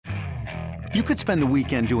You could spend the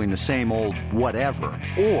weekend doing the same old whatever,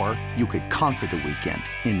 or you could conquer the weekend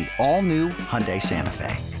in the all-new Hyundai Santa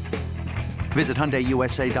Fe. Visit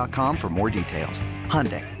HyundaiUSA.com for more details.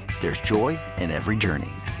 Hyundai, there's joy in every journey.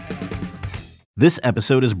 This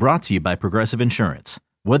episode is brought to you by Progressive Insurance.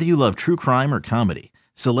 Whether you love true crime or comedy,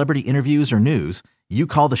 celebrity interviews or news, you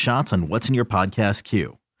call the shots on what's in your podcast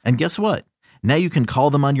queue. And guess what? Now you can call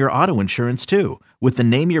them on your auto insurance too with the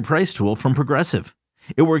Name Your Price tool from Progressive.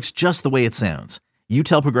 It works just the way it sounds. You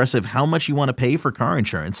tell Progressive how much you want to pay for car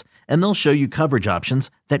insurance, and they'll show you coverage options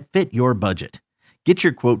that fit your budget. Get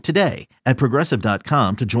your quote today at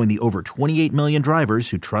Progressive.com to join the over 28 million drivers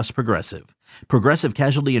who trust Progressive. Progressive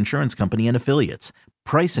Casualty Insurance Company and Affiliates.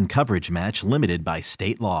 Price and coverage match limited by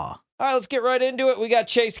state law. All right, let's get right into it. We got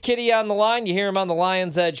Chase Kitty on the line. You hear him on the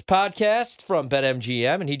Lion's Edge podcast from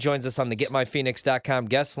BetMGM, and he joins us on the GetMyPhoenix.com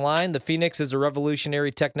guest line. The Phoenix is a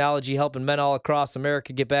revolutionary technology helping men all across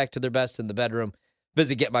America get back to their best in the bedroom.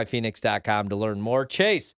 Visit GetMyPhoenix.com to learn more.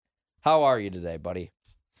 Chase, how are you today, buddy?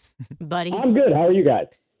 Buddy. I'm good. How are you guys?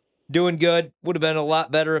 Doing good. Would have been a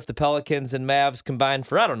lot better if the Pelicans and Mavs combined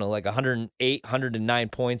for, 108, 109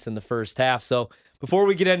 points in the first half. So before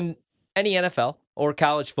we get in any NFL or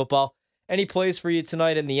college football, any plays for you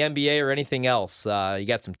tonight in the NBA or anything else? You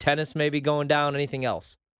got some tennis maybe going down, anything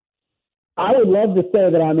else? I would love to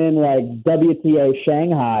say that I'm in like WTA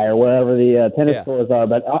Shanghai or wherever the tennis scores are,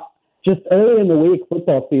 but just early in the week,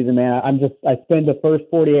 football season, man, I spend the first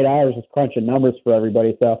 48 hours just crunching numbers for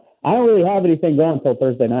everybody, so I don't really have anything going until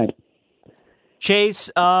Thursday night. Chase,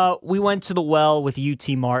 we went to the well with UT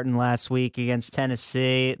Martin last week against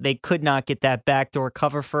Tennessee. They could not get that backdoor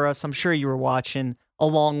cover for us. I'm sure you were watching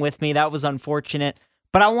along with me. That was unfortunate.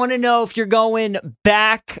 But I want to know if you're going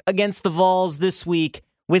back against the Vols this week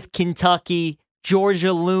with Kentucky,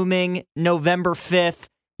 Georgia looming November 5th.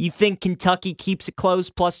 You think Kentucky keeps it close,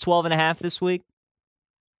 plus 12.5 this week?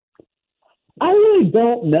 I really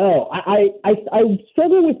don't know. I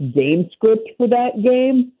struggle with game script for that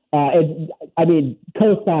game.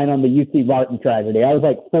 Co-sign on the UC Martin tragedy. I was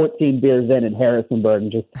like 14 beers in Harrisonburg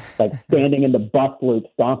and just like standing in the bus loop,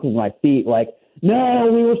 stomping my feet like,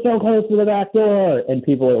 no, we were so close to the back door. And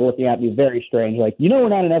people are looking at me very strange, like, we're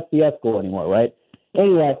not an FCS school anymore, right?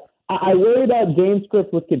 Anyway, I worry about game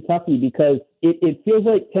script with Kentucky because it feels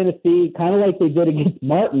like Tennessee, kind of like they did against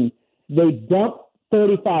Martin, they dump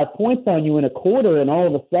 35 points on you in a quarter, and all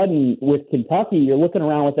of a sudden with Kentucky, you're looking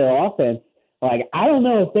around with their offense, like, I don't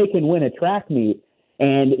know if they can win a track meet.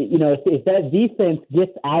 And, if that defense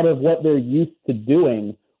gets out of what they're used to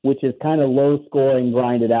doing, which is kind of low-scoring,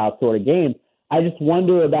 grinded-out sort of games, I just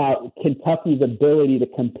wonder about Kentucky's ability to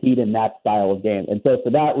compete in that style of game. And so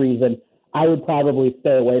for that reason, I would probably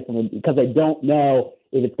stay away from it because I don't know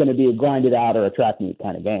if it's going to be a grinded-out or a track meet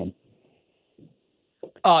kind of game.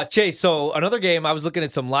 Chase, so another game, I was looking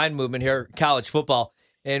at some line movement here, college football.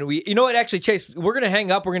 And actually, Chase, we're going to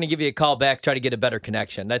hang up. We're going to give you a call back, try to get a better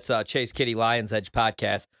connection. That's Chase Kitty, Lion's Edge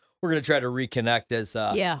podcast. We're going to try to reconnect as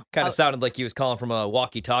kind of sounded like he was calling from a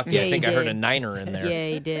walkie-talkie. Yeah, I think I heard a Niner in there. Yeah,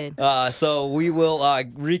 he did. So we will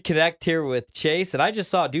reconnect here with Chase. And I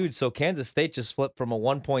just saw, so Kansas State just flipped from a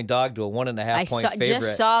 1-point dog to a 1.5-point favorite. I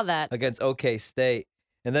just saw that. Against OK State.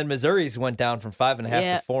 And then Missouri's went down from 5.5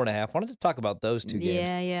 to 4.5. Wanted to talk about those two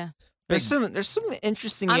games. Yeah. There's some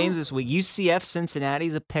interesting games this week. UCF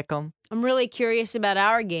Cincinnati's a pick'em. I'm really curious about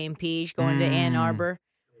our game, Peach, going to Ann Arbor,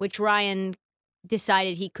 which Ryan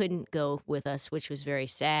decided he couldn't go with us, which was very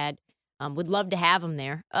sad. Would love to have him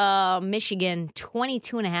there. Michigan,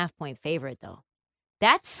 22.5-point favorite, though.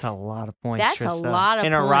 That's a lot of points. That's Trista. a lot of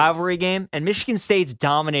in points. a rivalry game. And Michigan State's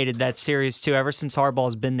dominated that series, too, ever since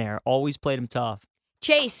Harbaugh's been there. Always played him tough.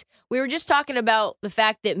 Chase, we were just talking about the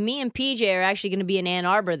fact that me and PJ are actually going to be in Ann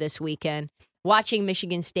Arbor this weekend watching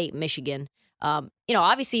Michigan State, Michigan.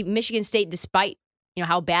 Obviously Michigan State, despite,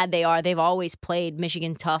 how bad they are, they've always played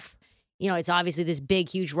Michigan tough. It's obviously this big,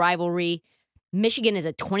 huge rivalry. Michigan is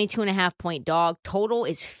a 22.5-point dog. Total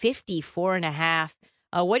is 54.5.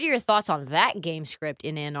 What are your thoughts on that game script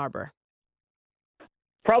in Ann Arbor?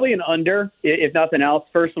 Probably an under, if nothing else.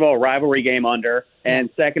 First of all, rivalry game under. And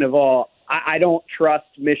second of all, I don't trust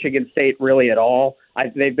Michigan State really at all.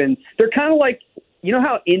 They're kind of like,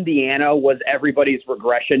 how Indiana was everybody's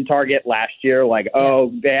regression target last year? Like,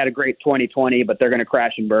 they had a great 2020, but they're going to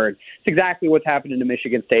crash and burn. It's exactly what's happening to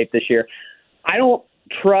Michigan State this year. I don't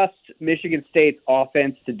trust Michigan State's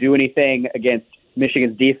offense to do anything against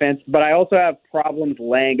Michigan's defense, but I also have problems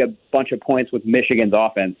laying a bunch of points with Michigan's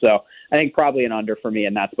offense. So I think probably an under for me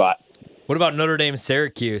in that spot. What about Notre Dame,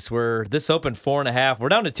 Syracuse? Where this opened 4.5. We're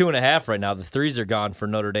down to 2.5 right now. The threes are gone for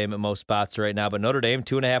Notre Dame at most spots right now. But Notre Dame,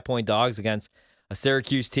 2.5-point dogs against a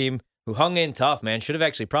Syracuse team who hung in tough, man. Should have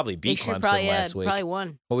actually probably beat Clemson last week. Probably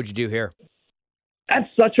won. What would you do here? That's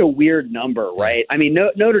such a weird number, right? I mean,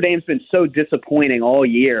 Notre Dame's been so disappointing all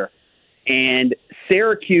year, and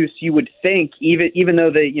Syracuse, you would think, even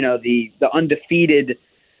though the undefeated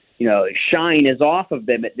shine is off of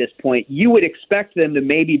them at this point, you would expect them to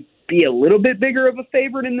maybe be a little bit bigger of a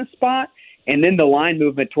favorite in this spot. And then the line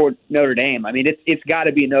movement toward Notre Dame. I mean, it's got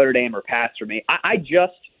to be Notre Dame or pass for me. I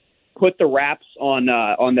just put the wraps on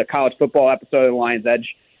the college football episode of the Lion's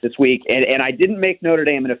Edge this week, and I didn't make Notre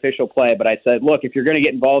Dame an official play, but I said, look, if you're going to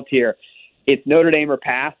get involved here, it's Notre Dame or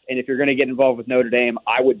pass, and if you're going to get involved with Notre Dame,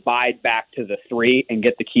 I would buy back to the 3 and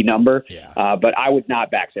get the key number, but I would not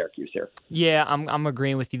back Syracuse here. Yeah, I'm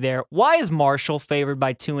agreeing with you there. Why is Marshall favored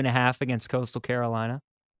by 2.5 against Coastal Carolina?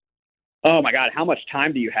 Oh my God! How much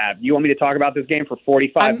time do you have? You want me to talk about this game for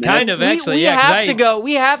 45 minutes? Kind of actually. We have to go.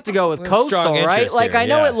 We have to go with Coastal, right? Like here, I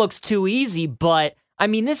know it looks too easy, but I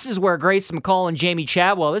mean, this is where Grayson McCall and Jamie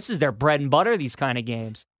Chadwell. This is their bread and butter. These kind of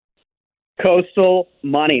games. Coastal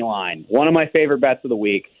money line, one of my favorite bets of the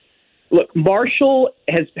week. Look, Marshall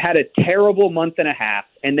has had a terrible month and a half,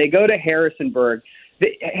 and they go to Harrisonburg.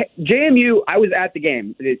 JMU. I was at the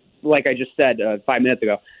game, like I just said 5 minutes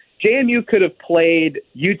ago. JMU could have played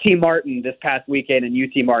UT Martin this past weekend, and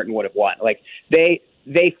UT Martin would have won. Like they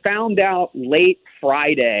found out late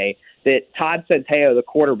Friday that Todd Centeio, the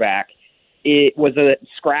quarterback, it was a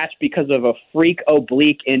scratch because of a freak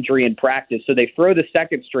oblique injury in practice. So they throw the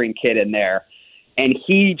second string kid in there, and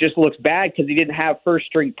he just looks bad because he didn't have first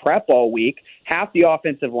string prep all week. Half the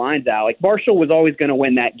offensive line's out. Like Marshall was always going to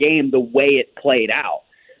win that game the way it played out.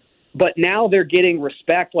 But now they're getting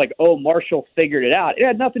respect like, oh, Marshall figured it out. It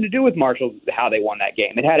had nothing to do with Marshall, how they won that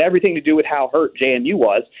game. It had everything to do with how hurt JMU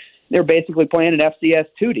was. They're basically playing an FCS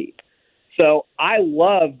 2 deep. So I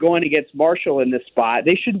love going against Marshall in this spot.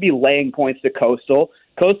 They should be laying points to Coastal.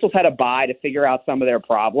 Coastal's had a bye to figure out some of their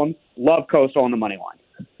problems. Love Coastal on the money line.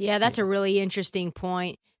 Yeah, that's a really interesting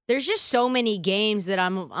point. There's just so many games that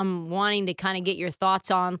I'm wanting to kind of get your thoughts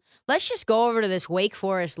on. Let's just go over to this Wake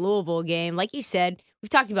Forest Louisville game. Like you said, we've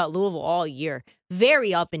talked about Louisville all year.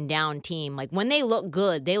 Very up and down team. Like when they look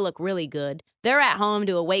good, they look really good. They're at home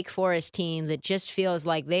to a Wake Forest team that just feels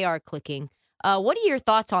like they are clicking. What are your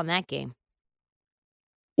thoughts on that game?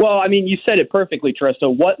 Well, I mean, you said it perfectly,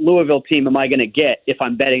 Trista. What Louisville team am I going to get if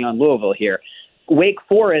I'm betting on Louisville here? Wake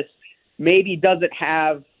Forest maybe doesn't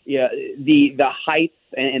have the height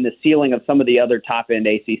and the ceiling of some of the other top-end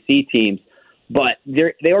ACC teams, but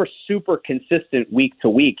they are super consistent week to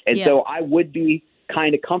week. And so I would be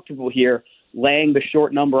kind of comfortable here laying the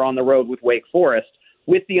short number on the road with Wake Forest,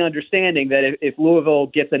 with the understanding that if Louisville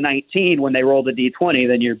gets a 19 when they roll the D20,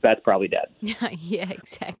 then your bet's probably dead. Yeah,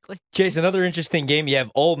 exactly. Chase, another interesting game. You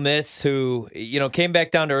have Ole Miss, who came back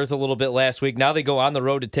down to earth a little bit last week. Now they go on the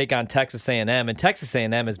road to take on Texas A&M, and Texas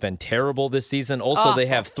A&M has been terrible this season. Also, They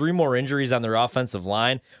have 3 more injuries on their offensive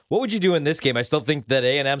line. What would you do in this game? I still think that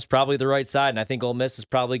A&M's probably the right side, and I think Ole Miss is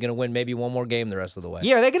probably going to win maybe one more game the rest of the way.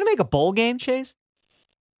 Yeah, are they going to make a bowl game, Chase?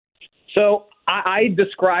 So I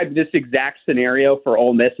described this exact scenario for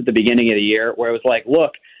Ole Miss at the beginning of the year, where it was like,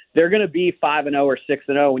 look, they're going to be 5-0 or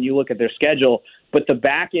 6-0 when you look at their schedule, but the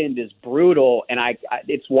back end is brutal, and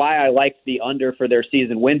it's why I liked the under for their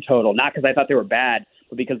season win total, not because I thought they were bad,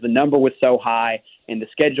 but because the number was so high and the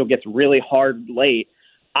schedule gets really hard late.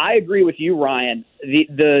 I agree with you, Ryan.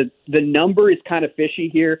 The number is kind of fishy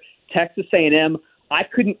here. Texas A&M, I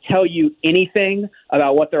couldn't tell you anything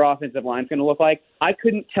about what their offensive line is going to look like. I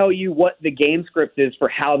couldn't tell you what the game script is for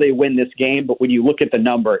how they win this game, but when you look at the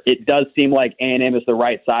number, it does seem like A&M is the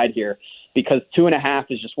right side here, because 2.5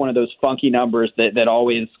 is just one of those funky numbers that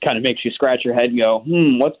always kind of makes you scratch your head and go,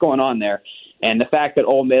 what's going on there? And the fact that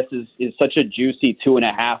Ole Miss is such a juicy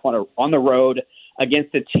 2.5 on the road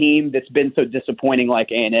against a team that's been so disappointing like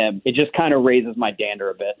A&M, it just kind of raises my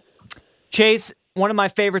dander a bit. Chase, one of my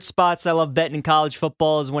favorite spots I love betting in college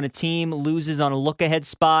football is when a team loses on a look-ahead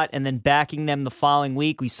spot and then backing them the following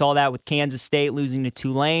week. We saw that with Kansas State losing to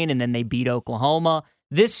Tulane, and then they beat Oklahoma.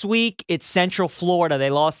 This week, it's Central Florida. They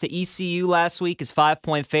lost to ECU last week as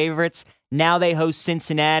 5-point favorites. Now they host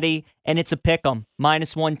Cincinnati, and it's a pick-em,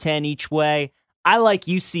 -110 each way. I like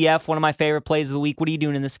UCF, one of my favorite plays of the week. What are you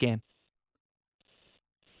doing in this game?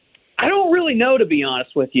 I don't really know, to be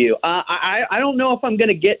honest with you. I don't know if I'm going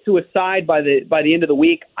to get to a side by the end of the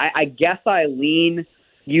week. I guess I lean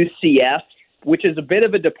UCF, which is a bit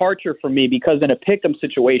of a departure for me because in a pick'em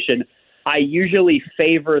situation, I usually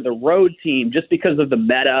favor the road team just because of the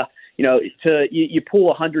meta. You pull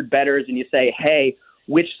 100 bettors and you say, hey,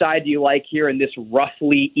 which side do you like here in this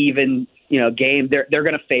roughly even game? They're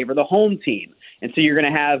going to favor the home team, and so you're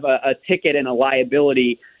going to have a ticket and a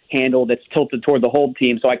liability handle that's tilted toward the home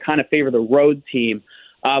team, so I kind of favor the road team.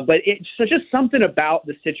 But it's just something about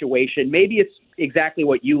the situation. Maybe it's exactly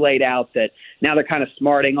what you laid out, that now they're kind of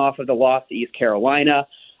smarting off of the loss to East Carolina.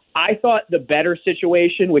 I thought the better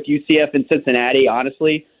situation with UCF and Cincinnati,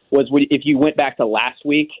 honestly, was if you went back to last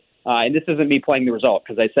week, and this isn't me playing the result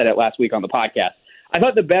because I said it last week on the podcast. I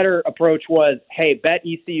thought the better approach was, hey, bet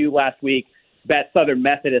ECU last week, bet Southern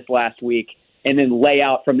Methodist last week, and then lay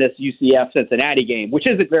out from this UCF-Cincinnati game, which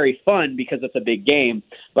isn't very fun because it's a big game.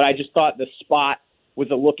 But I just thought the spot was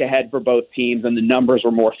a look ahead for both teams, and the numbers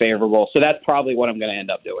were more favorable. So that's probably what I'm going to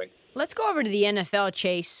end up doing. Let's go over to the NFL,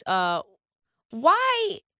 Chase.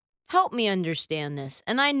 Why? Help me understand this.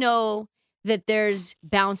 And I know that there's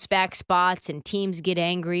bounce-back spots and teams get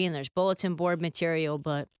angry and there's bulletin board material,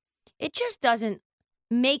 but it just doesn't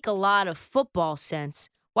make a lot of football sense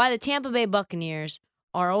why the Tampa Bay Buccaneers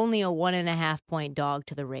are only a 1.5-point dog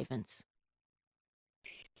to the Ravens.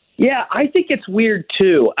 Yeah, I think it's weird,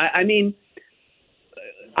 too. I mean,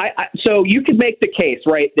 so you could make the case,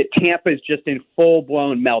 right, that Tampa is just in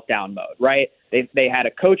full-blown meltdown mode, right? They had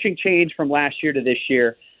a coaching change from last year to this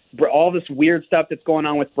year. All this weird stuff that's going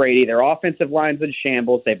on with Brady. Their offensive line's in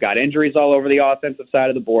shambles. They've got injuries all over the offensive side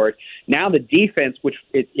of the board. Now the defense, which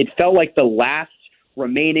it felt like the last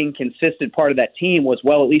remaining consistent part of that team was,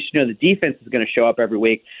 well, at least you know the defense is going to show up every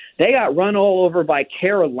week. They got run all over by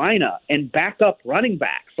Carolina and backup running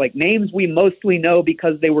backs, like names we mostly know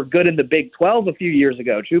because they were good in the Big 12 a few years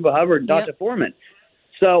ago, Chuba Hubbard and Dante Foreman.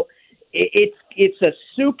 So it's a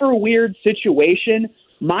super weird situation.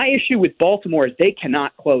 My issue with Baltimore is they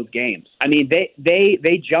cannot close games. I mean,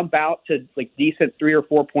 they jump out to like decent 3 or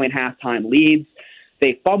 4 point halftime leads.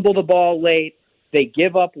 They fumble the ball late. They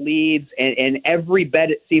give up leads, and every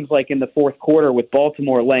bet it seems like in the fourth quarter with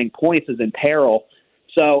Baltimore laying points is in peril.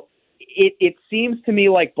 So it seems to me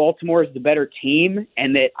like Baltimore is the better team,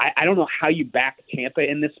 and that I don't know how you back Tampa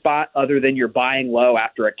in this spot other than you're buying low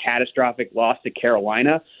after a catastrophic loss to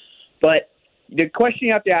Carolina. But the question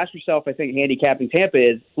you have to ask yourself, I think, handicapping Tampa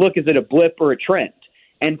is, look, is it a blip or a trend?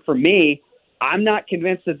 And for me, I'm not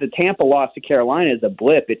convinced that the Tampa loss to Carolina is a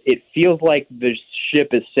blip. It feels like the ship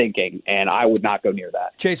is sinking, and I would not go near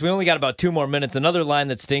that. Chase, we only got about 2 more minutes. Another line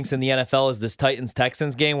that stinks in the NFL is this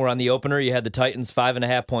Titans-Texans game, where on the opener you had the Titans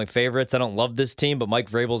 5.5-point favorites. I don't love this team, but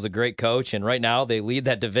Mike Vrabel's a great coach, and right now they lead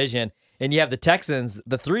that division. And you have the Texans,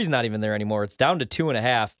 the 3's not even there anymore. It's down to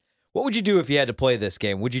 2.5. What would you do if you had to play this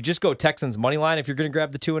game? Would you just go Texans money line if you're going to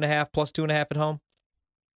grab the 2.5 plus 2.5 at home?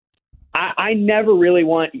 I never really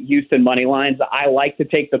want Houston money lines. I like to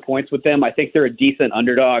take the points with them. I think they're a decent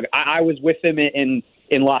underdog. I was with them in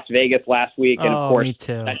Las Vegas last week, and of course, me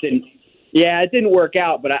too. It didn't work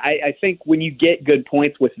out. But I think when you get good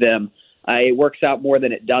points with them, it works out more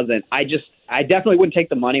than it doesn't. I definitely wouldn't take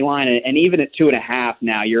the money line, and even at 2.5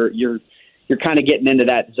 now, you're kind of getting into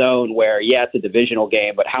that zone where, yeah, it's a divisional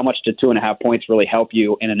game, but how much do 2.5 points really help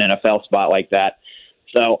you in an NFL spot like that?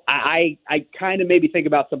 So I kind of maybe think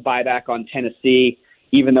about some buyback on Tennessee,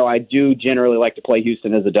 even though I do generally like to play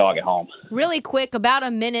Houston as a dog at home. Really quick, about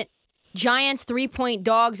a minute. Giants 3-point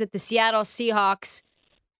dogs at the Seattle Seahawks.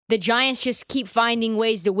 The Giants just keep finding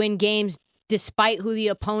ways to win games despite who the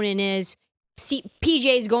opponent is.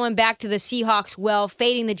 PJ's going back to the Seahawks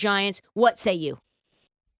fading the Giants. What say you?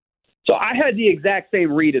 So I had the exact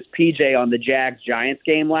same read as PJ on the Jags-Giants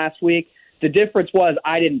game last week. The difference was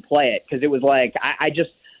I didn't play it because it was like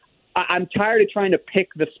I'm tired of trying to pick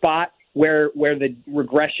the spot where the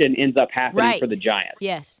regression ends up happening for the Giants.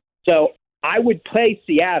 Yes. So I would play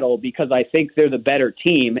Seattle because I think they're the better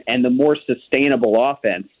team and the more sustainable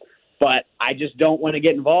offense. But I just don't want to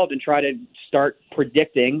get involved and try to start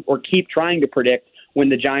predicting or keep trying to predict when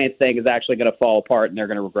the Giants thing is actually going to fall apart and they're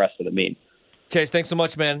going to regress to the mean. Chase, thanks so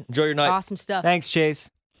much, man. Enjoy your night. Awesome stuff. Thanks, Chase.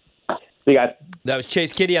 See you guys. That was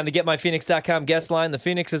Chase Kitty on the GetMyPhoenix.com guest line. The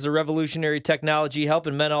Phoenix is a revolutionary technology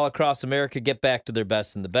helping men all across America get back to their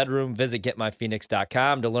best in the bedroom. Visit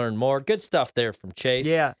GetMyPhoenix.com to learn more. Good stuff there from Chase.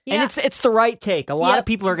 Yeah. Yeah. And it's the right take. A lot of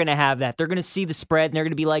people are going to have that. They're going to see the spread, and they're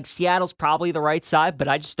going to be like, Seattle's probably the right side, but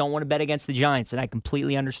I just don't want to bet against the Giants, and I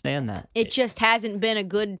completely understand that. It just hasn't been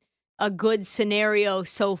a good scenario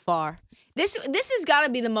so far. This has got to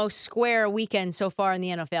be the most square weekend so far in the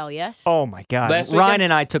NFL, yes? Oh, my God. Last Ryan weekend?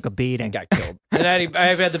 and I took a beating. Got killed. And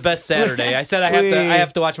I've had the best Saturday. I said I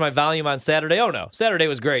have to watch my volume on Saturday. Oh, no. Saturday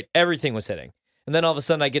was great. Everything was hitting. And then all of a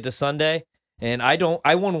sudden I get to Sunday, and I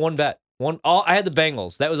won one bet. I had the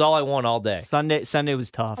Bengals. That was all I won all day. Sunday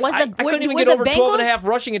was tough. I couldn't even get over 12.5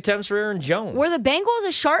 rushing attempts for Aaron Jones. Were the Bengals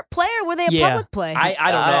a sharp play or were they a public play?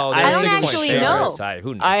 I don't know. I don't actually know.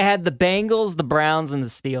 Who knows? I had the Bengals, the Browns, and the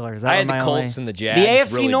Steelers. I had the Colts and the Jags. The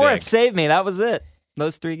AFC really North big. saved me. That was it.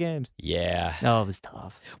 those 3 games. Yeah. No, it was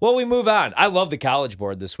tough. Well, we move on. I love the College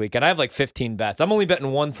Board this week, and I have like 15 bets. I'm only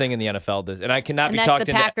betting one thing in the NFL, and I cannot And be that's talked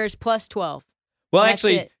the into. Packers plus 12. Well, That's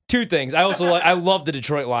actually, it. 2 things. I also I love the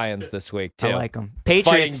Detroit Lions this week too. I like them.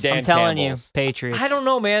 Patriots. Dan I'm telling Campbell's. you, Patriots. I don't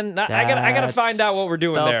know, man. I gotta find out what we're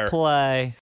doing the there. Play.